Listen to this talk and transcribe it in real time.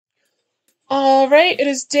Alright, it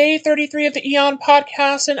is day 33 of the EON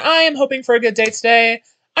podcast, and I am hoping for a good day today.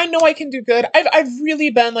 I know I can do good. I've really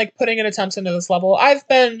been, putting in attempts into this level. I've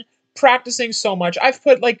been practicing so much. I've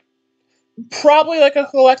put, probably, a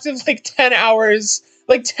collective, 10 hours,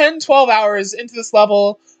 10, 12 hours into this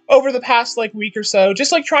level over the past, week or so.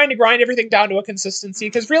 Just, trying to grind everything down to a consistency,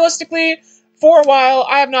 because realistically, for a while,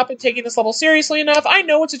 I have not been taking this level seriously enough. I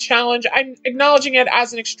know it's a challenge. I'm acknowledging it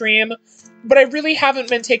as an extreme, but I really haven't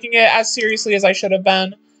been taking it as seriously as I should have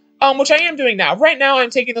been, which I am doing now. Right now,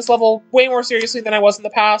 I'm taking this level way more seriously than I was in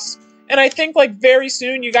the past, and I think, very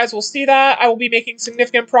soon, you guys will see that. I will be making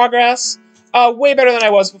significant progress, way better than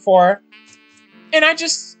I was before. And I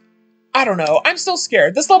don't know. I'm still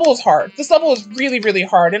scared. This level is hard. This level is really, really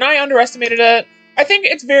hard, and I underestimated it. I think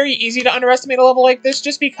it's very easy to underestimate a level like this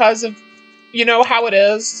just because of, how it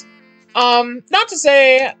is. Not to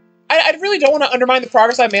say... I really don't want to undermine the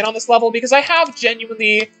progress I've made on this level, because I have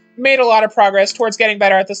genuinely made a lot of progress towards getting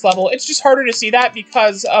better at this level. It's just harder to see that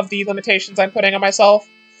because of the limitations I'm putting on myself.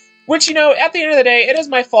 Which, at the end of the day, it is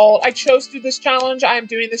my fault. I chose to do this challenge, I am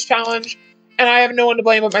doing this challenge, and I have no one to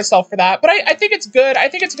blame but myself for that. But I think it's good. I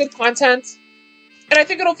think it's good content, and I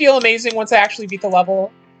think it'll feel amazing once I actually beat the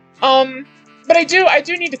level. But I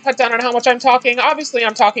do need to cut down on how much I'm talking. Obviously,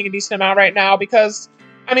 I'm talking a decent amount right now, because...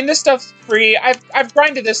 this stuff's free. I've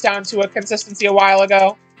grinded this down to a consistency a while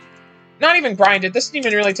ago. Not even grinded. This didn't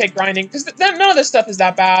even really take grinding, because none of this stuff is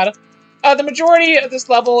that bad. The majority of this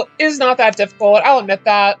level is not that difficult, I'll admit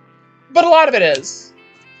that. But a lot of it is.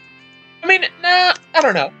 I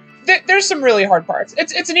don't know. There's some really hard parts.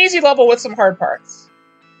 It's an easy level with some hard parts.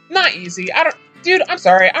 Not easy. Dude, I'm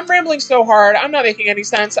sorry. I'm rambling so hard. I'm not making any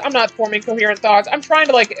sense. I'm not forming coherent thoughts. I'm trying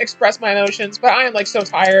to, express my emotions, but I am, so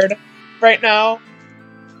tired right now.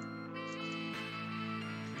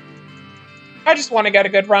 I just want to get a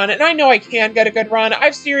good run, and I know I can get a good run.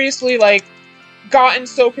 I've seriously, gotten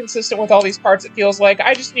so consistent with all these parts, it feels like.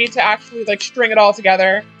 I just need to actually, string it all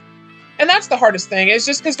together. And that's the hardest thing, is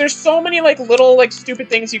just because there's so many, little, stupid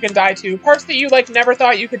things you can die to. Parts that you, never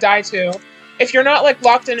thought you could die to. If you're not,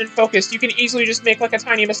 locked in and focused, you can easily just make, a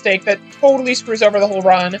tiny mistake that totally screws over the whole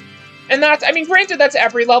run. And that's, granted, that's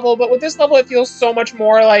every level, but with this level, it feels so much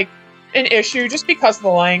more, an issue, just because of the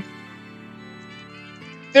length.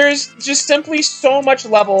 There's just simply so much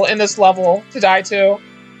level in this level to die to.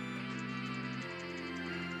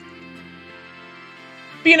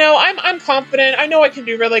 But, I'm confident. I know I can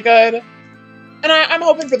do really good. And I'm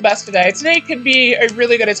hoping for the best today. Today could be a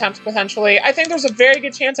really good attempt, potentially. I think there's a very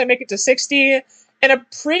good chance I make it to 60, and a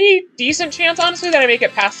pretty decent chance, honestly, that I make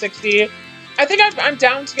it past 60. I think I'm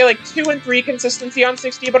down to get, 2 and 3 consistency on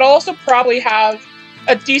 60, but I'll also probably have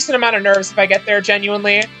a decent amount of nerves if I get there,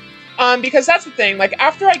 genuinely. Because that's the thing,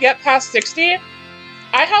 after I get past 60,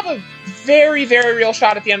 I have a very, very real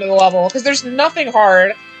shot at the end of the level, because there's nothing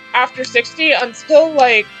hard after 60 until,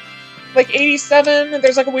 87,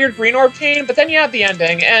 there's, a weird green orb chain, but then you have the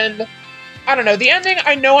ending, and, I don't know, the ending,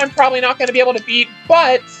 I know I'm probably not going to be able to beat,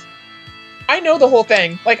 but I know the whole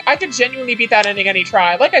thing. I could genuinely beat that ending any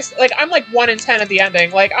try. I'm, 1 in 10 at the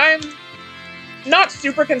ending. I'm not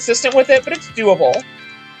super consistent with it, but it's doable.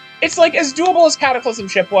 It's, as doable as Cataclysm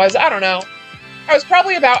Ship was. I don't know. I was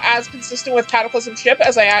probably about as consistent with Cataclysm Ship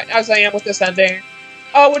as I am with this ending.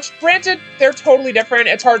 Which, granted, they're totally different.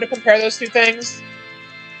 It's hard to compare those two things.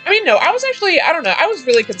 No, I was actually, I don't know, I was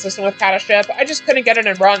really consistent with Cata Ship. I just couldn't get it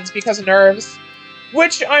in runs because of nerves.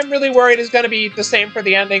 Which I'm really worried is going to be the same for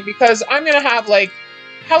the ending, because I'm going to have,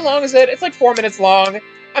 how long is it? It's 4 minutes long.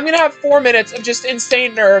 I'm going to have 4 minutes of just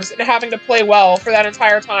insane nerves and having to play well for that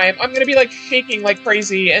entire time. I'm going to be, shaking like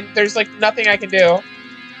crazy, and there's, nothing I can do.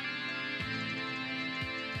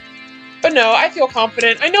 But no, I feel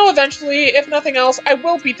confident. I know eventually, if nothing else, I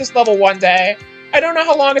will beat this level one day. I don't know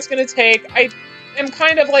how long it's going to take. I am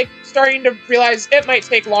kind of, starting to realize it might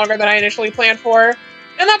take longer than I initially planned for.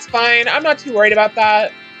 And that's fine. I'm not too worried about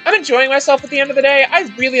that. I'm enjoying myself at the end of the day.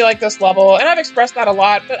 I really like this level, and I've expressed that a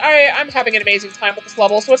lot, but I'm having an amazing time with this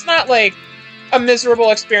level, so it's not, a miserable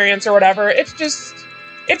experience or whatever. It's just...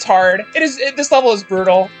 it's hard. This level is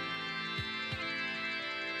brutal.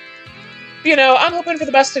 But, I'm hoping for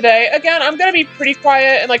the best today. Again, I'm gonna be pretty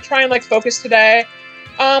quiet and, try and, focus today.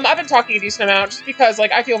 I've been talking a decent amount, just because,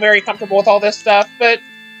 I feel very comfortable with all this stuff, but...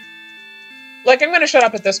 I'm gonna shut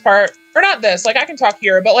up at this part. Or not this, I can talk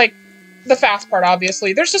here, but, the fast part,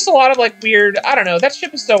 obviously. There's just a lot of, weird... I don't know, that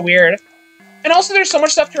ship is so weird. And also, there's so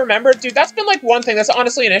much stuff to remember. Dude, that's been, one thing that's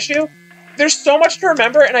honestly an issue. There's so much to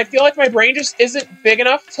remember, and I feel like my brain just isn't big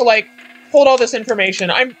enough to, hold all this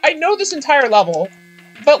information. I know this entire level,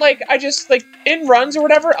 but, I just, in runs or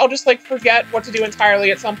whatever, I'll just, forget what to do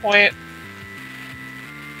entirely at some point.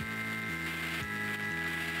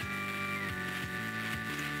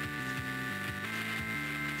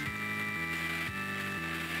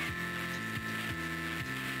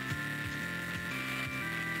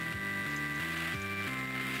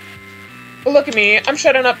 But look at me, I'm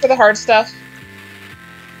shutting up for the hard stuff.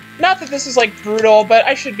 Not that this is, like, brutal, but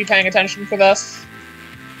I should be paying attention for this.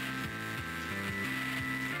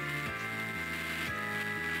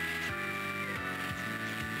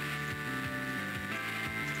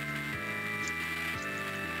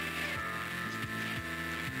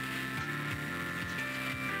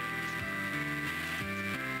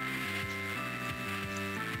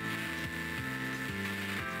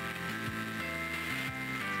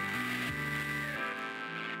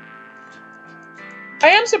 I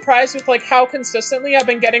am surprised with, like, how consistently I've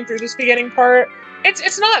been getting through this beginning part.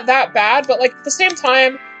 It's not that bad, but, like, at the same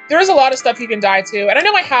time, there is a lot of stuff you can die to, and I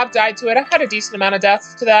know I have died to it. I've had a decent amount of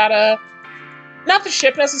deaths to that, not the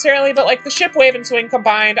ship necessarily, but, like, the ship, wave, and swing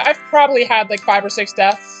combined, I've probably had, like, 5 or 6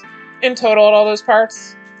 deaths in total at all those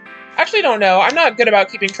parts. Actually, don't know. I'm not good about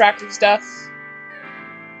keeping track of these deaths.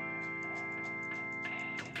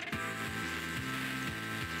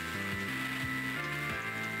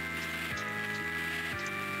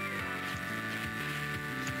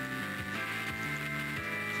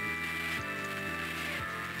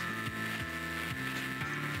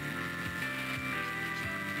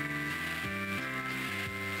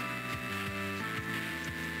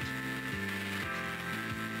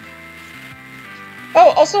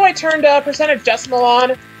 Oh, also I turned percentage decimal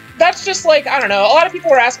on. That's just like, I don't know, a lot of people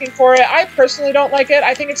were asking for it. I personally don't like it.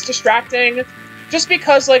 I think it's distracting. Just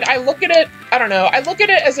because, like, I look at it, I don't know, I look at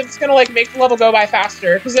it as if it's gonna, like, make the level go by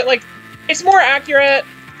faster. Because it, like, it's more accurate,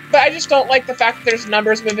 but I just don't like the fact that there's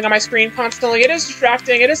numbers moving on my screen constantly. It is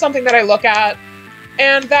distracting, it is something that I look at,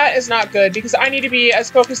 and that is not good, because I need to be as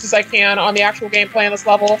focused as I can on the actual gameplay in this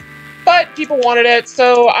level. But people wanted it,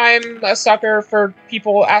 so I'm a sucker for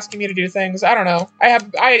people asking me to do things. I don't know. I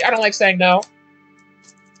don't like saying no.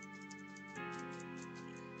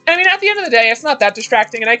 I mean, at the end of the day, it's not that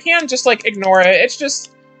distracting, and I can just, like, ignore it. It's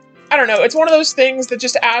just, I don't know, it's one of those things that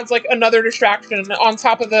just adds, like, another distraction on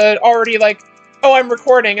top of the already, like, oh, I'm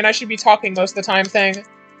recording and I should be talking most of the time thing.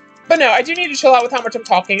 But no, I do need to chill out with how much I'm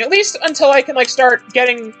talking, at least until I can, like, start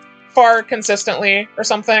getting far consistently or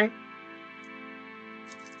something.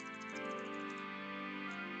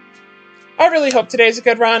 I really hope today's a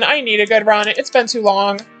good run. I need a good run. It's been too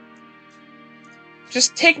long.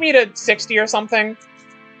 Just take me to 60 or something.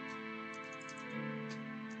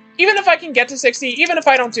 Even if I can get to 60, even if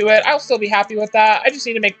I don't do it, I'll still be happy with that. I just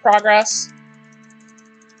need to make progress.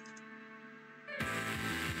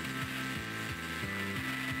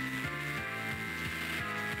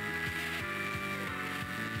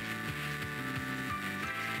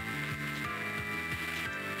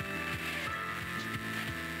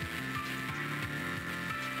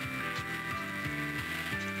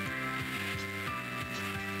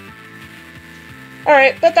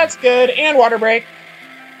 Alright, that's good. And water break.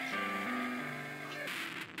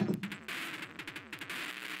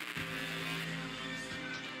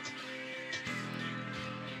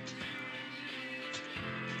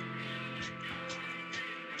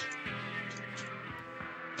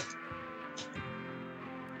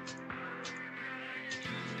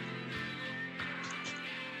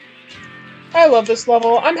 I love this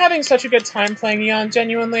level. I'm having such a good time playing EON,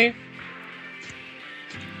 genuinely.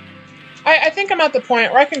 I think I'm at the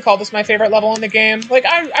point where I can call this my favorite level in the game. Like,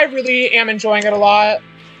 I really am enjoying it a lot.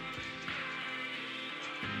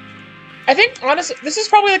 I think, honestly, this is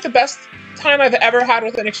probably, like, the best time I've ever had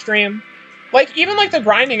with an extreme. Like, even, like, the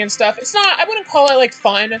grinding and stuff, it's not, I wouldn't call it, like,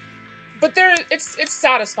 fun, but it's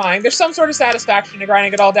satisfying. There's some sort of satisfaction to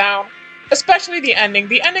grinding it all down. Especially the ending.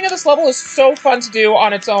 The ending of this level is so fun to do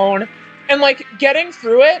on its own. And, like, getting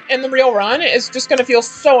through it in the real run is just gonna feel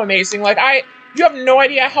so amazing. Like, you have no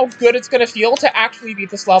idea how good it's gonna feel to actually beat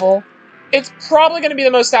this level. It's probably gonna be the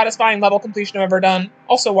most satisfying level completion I've ever done.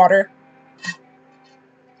 Also water.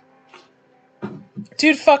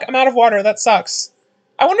 Dude, fuck, I'm out of water. That sucks.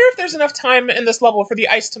 I wonder if there's enough time in this level for the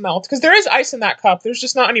ice to melt, because there is ice in that cup. There's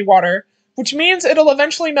just not any water, which means it'll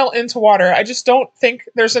eventually melt into water. I just don't think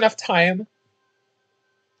there's enough time.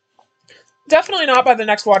 Definitely not by the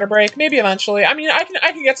next water break. Maybe eventually. I mean, I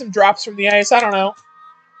can get some drops from the ice. I don't know.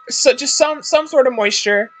 So just some sort of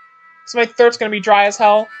moisture. So my throat's gonna be dry as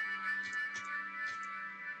hell.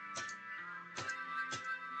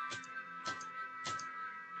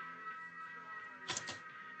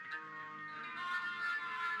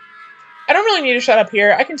 I don't really need to shut up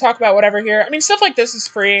here. I can talk about whatever here. I mean, stuff like this is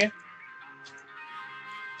free.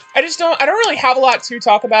 I don't really have a lot to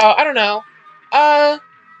talk about. I don't know. I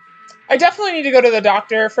definitely need to go to the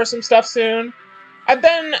doctor for some stuff soon. I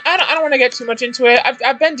don't want to get too much into it.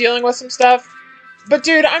 I've been dealing with some stuff. But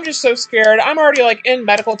dude, I'm just so scared. I'm already, like, in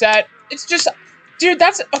medical debt. It's just, Dude,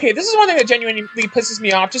 that's, okay, this is one thing that genuinely pisses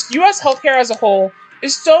me off. Just US healthcare as a whole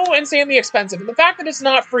is so insanely expensive. And the fact that it's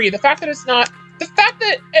not free, the fact that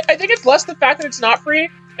I think it's less the fact that it's not free,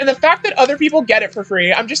 and the fact that other people get it for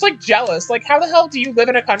free. I'm just, like, jealous. Like, how the hell do you live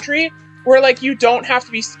in a country where, like, you don't have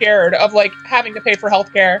to be scared of, like, having to pay for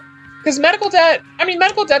healthcare? Because medical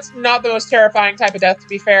debt's not the most terrifying type of death, to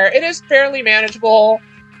be fair. It is fairly manageable.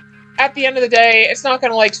 At the end of the day, it's not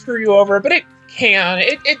gonna, like, screw you over, but it can.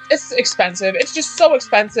 It's expensive. It's just so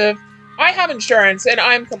expensive. I have insurance, and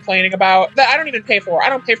I'm complaining about that I don't even pay for. I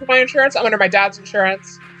don't pay for my insurance. I'm under my dad's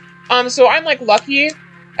insurance. So I'm, like, lucky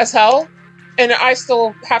as hell, and I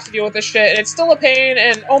still have to deal with this shit, and it's still a pain,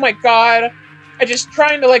 and oh my god, I just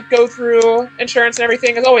trying to, like, go through insurance and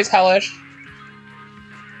everything is always hellish.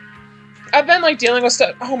 I've been, like, dealing with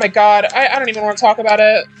stuff. Oh my god, I don't even want to talk about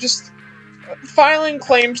it. Just filing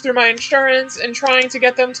claims through my insurance and trying to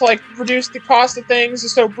get them to, like, reduce the cost of things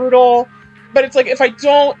is so brutal. But it's like, if I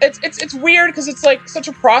don't, it's weird because it's, like, such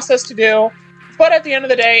a process to do. But at the end of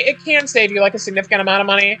the day, it can save you, like, a significant amount of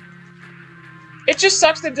money. It just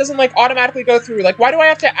sucks that it doesn't, like, automatically go through. Like, why do I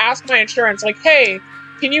have to ask my insurance, like, hey,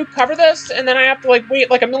 can you cover this? And then I have to, like, wait,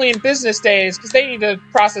 like, a million business days because they need to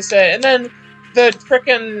process it. And then the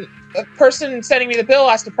frickin' person sending me the bill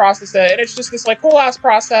has to process it. And it's just this, like, whole-ass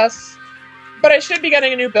process. But I should be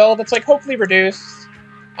getting a new bill that's, like, hopefully reduced.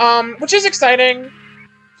 Which is exciting.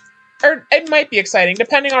 Or it might be exciting,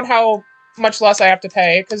 depending on how much less I have to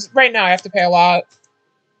pay. Because right now I have to pay a lot.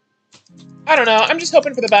 I don't know. I'm just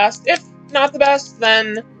hoping for the best. If not the best,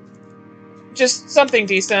 then just something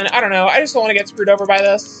decent. I don't know. I just don't want to get screwed over by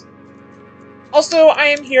this. Also, I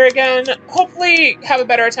am here again. Hopefully have a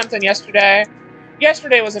better attempt than yesterday.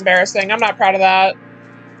 Yesterday was embarrassing. I'm not proud of that.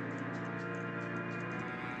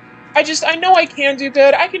 I know I can do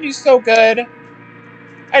good. I can do so good.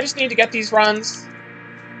 I just need to get these runs.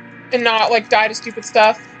 And not, like, die to stupid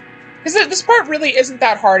stuff. Because this part really isn't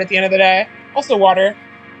that hard at the end of the day. Also, water.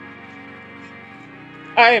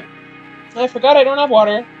 I forgot I don't have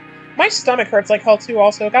water. My stomach hurts like hell, too,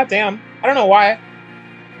 also. Goddamn. I don't know why.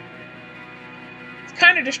 It's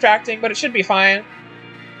kind of distracting, but it should be fine.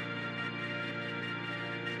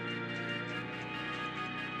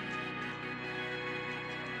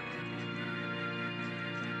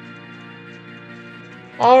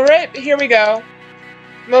 Alright, here we go.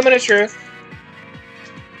 Moment of truth.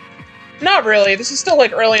 Not really. This is still,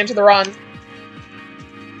 like, early into the run.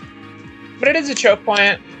 But it is a choke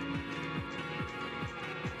point.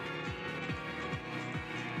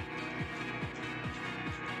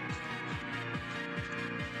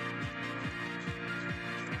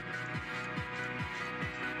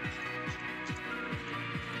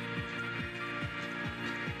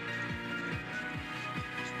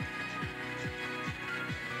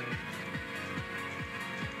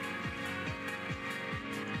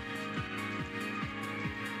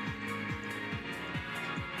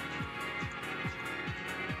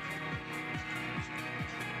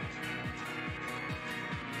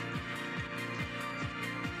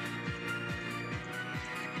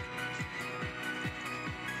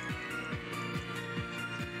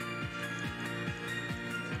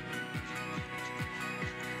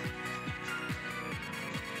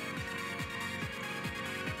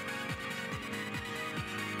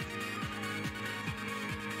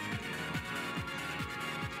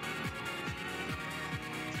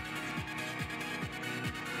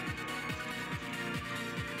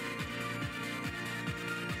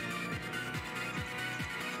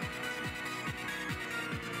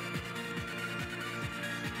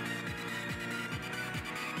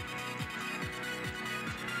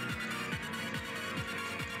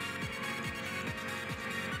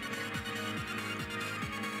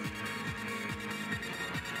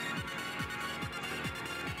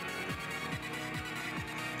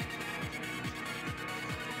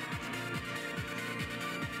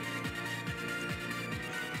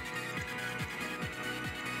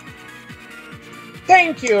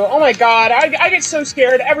 Thank you. Oh my god, I get so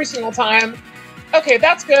scared every single time. Okay,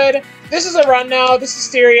 that's good. This is a run now. This is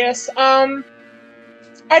serious. I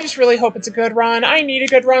just really hope it's a good run. I need a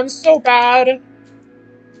good run so bad.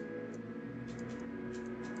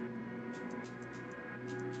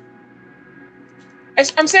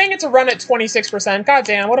 I'm saying it's a run at 26%. God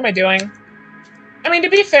damn, what am I doing? I mean, to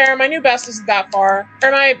be fair, my new best isn't that far.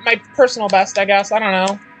 Or my personal best, I guess. I don't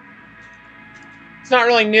know. It's not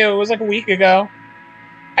really new. It was like a week ago.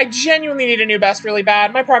 I genuinely need a new best really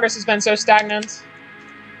bad. My progress has been so stagnant.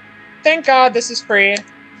 Thank God this is free.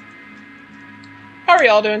 How are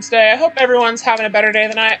y'all doing today? I hope everyone's having a better day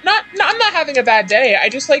than I'm not having a bad day. I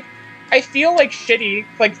just, like, I feel, like, shitty,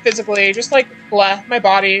 like, physically. Just, like, bleh, my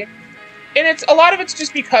body. And a lot of it's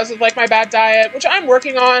just because of, like, my bad diet, which I'm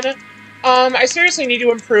working on. I seriously need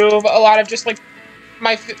to improve a lot of just, like,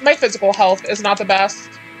 my physical health is not the best.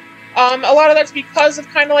 A lot of that's because of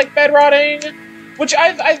kind of, like, bed rotting, which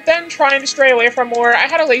I've been trying to stray away from more. I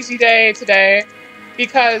had a lazy day today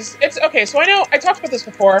because okay, so I know, I talked about this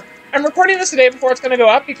before. I'm recording this the day before it's going to go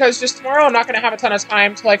up because just tomorrow I'm not going to have a ton of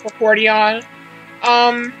time to, like, record EON.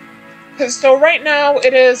 So right now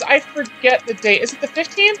it is, I forget the date. Is it the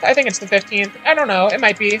 15th? I think it's the 15th. I don't know. It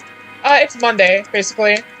might be. It's Monday,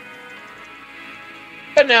 basically.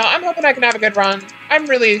 But no, I'm hoping I can have a good run. I'm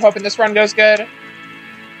really hoping this run goes good.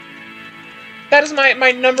 That is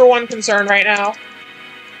my number one concern right now.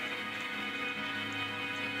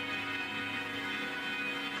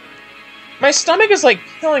 My stomach is, like,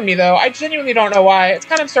 killing me, though. I genuinely don't know why. It's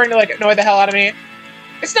kind of starting to, like, annoy the hell out of me.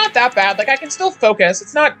 It's not that bad. Like, I can still focus.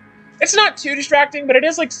 It's not too distracting, but it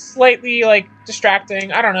is, like, slightly, like,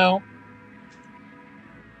 distracting. I don't know.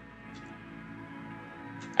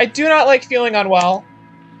 I do not like feeling unwell.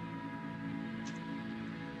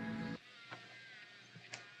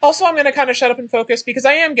 Also, I'm gonna kind of shut up and focus because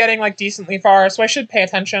I am getting, like, decently far, so I should pay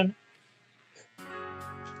attention.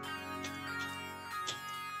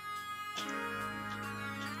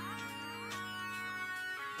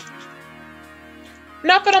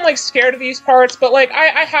 Not that I'm, like, scared of these parts, but, like,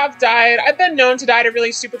 I have died. I've been known to die to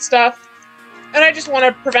really stupid stuff. And I just want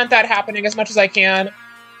to prevent that happening as much as I can.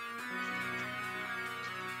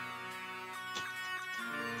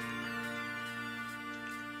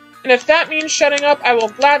 And if that means shutting up, I will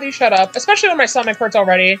gladly shut up. Especially when my stomach hurts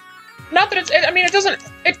already. Not that I mean,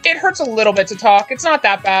 it hurts a little bit to talk. It's not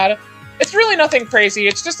that bad. It's really nothing crazy.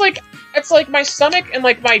 It's just, like, it's, like, my stomach and,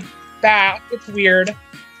 like, my back. It's weird.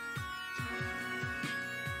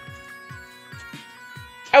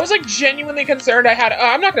 I was, like, genuinely concerned I had...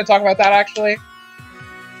 I'm not going to talk about that, actually.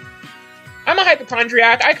 I'm a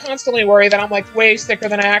hypochondriac. I constantly worry that I'm, like, way sicker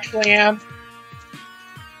than I actually am.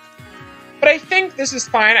 But I think this is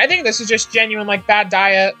fine. I think this is just genuine, like, bad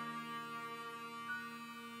diet.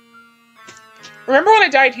 Remember when I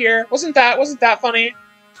died here? Wasn't that funny?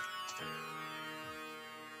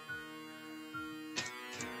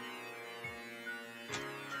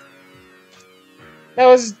 That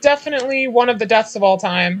was definitely one of the deaths of all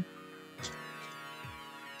time.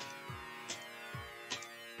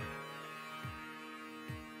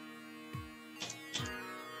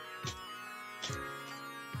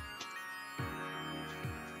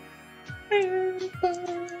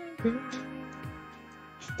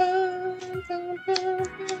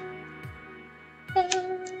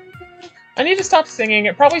 I need to stop singing.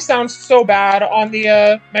 It probably sounds so bad on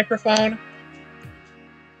the microphone.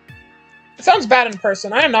 It sounds bad in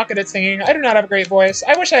person. I am not good at singing. I do not have a great voice.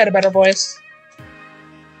 I wish I had a better voice.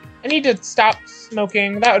 I need to stop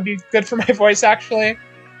smoking. That would be good for my voice, actually.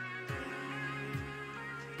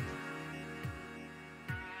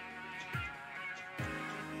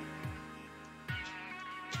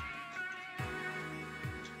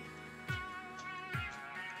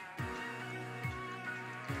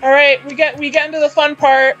 Alright, we get into the fun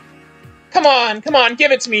part. Come on,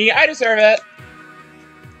 give it to me. I deserve it.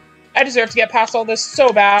 I deserve to get past all this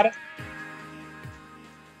so bad.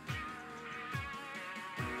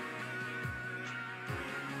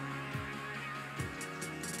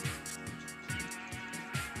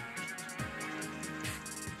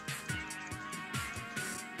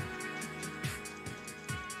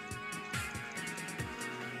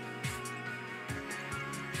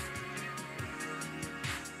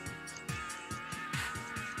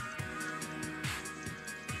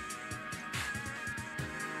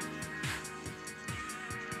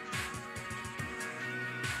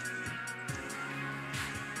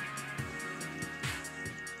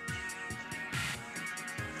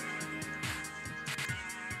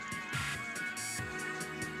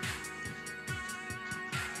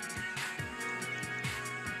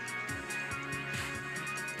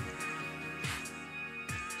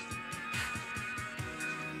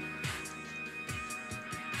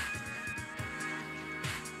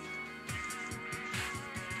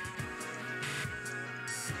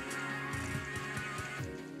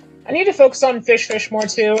 I need to focus on fish more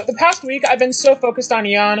too. The past week, I've been so focused on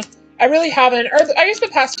EON. I really haven't, or I guess the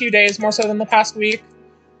past few days more so than the past week.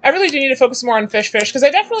 I really do need to focus more on fish, because I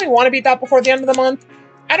definitely want to beat that before the end of the month.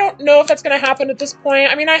 I don't know if that's going to happen at this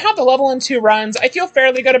point. I mean, I have the level in 2 runs. I feel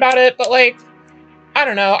fairly good about it, but, like, I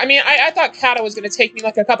don't know. I mean, I thought Kata was going to take me,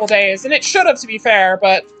 like, a couple days, and it should have, to be fair,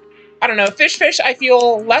 but I don't know. Fish, I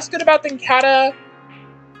feel less good about than Kata.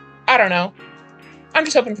 I don't know. I'm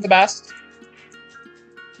just hoping for the best.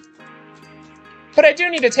 But I do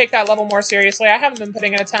need to take that level more seriously. I haven't been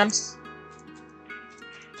putting in attempts.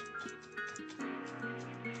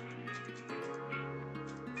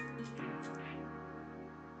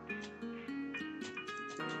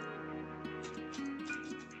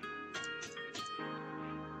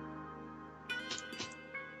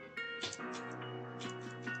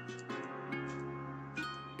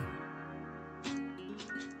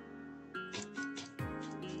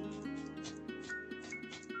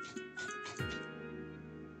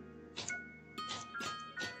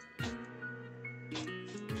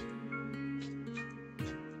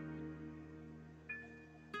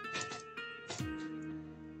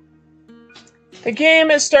 The game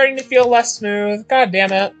is starting to feel less smooth. God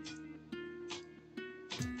damn it.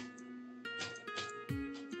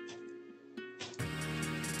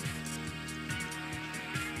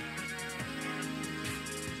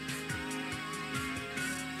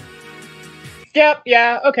 Yep,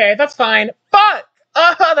 yeah, okay, that's fine. Fuck!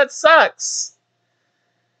 That sucks.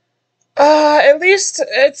 At least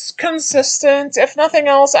it's consistent. If nothing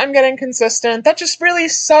else, I'm getting consistent. That just really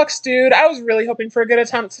sucks, dude. I was really hoping for a good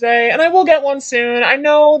attempt today, and I will get one soon. I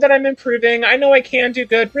know that I'm improving. I know I can do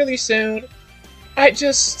good really soon. I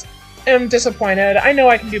just am disappointed. I know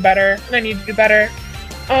I can do better, and I need to do better.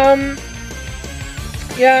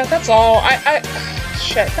 Yeah, that's all.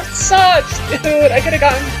 Shit, that sucks, dude. I could've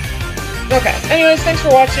gotten... Okay, anyways, thanks for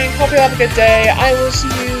watching. Hope you have a good day. I will see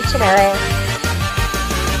you tomorrow.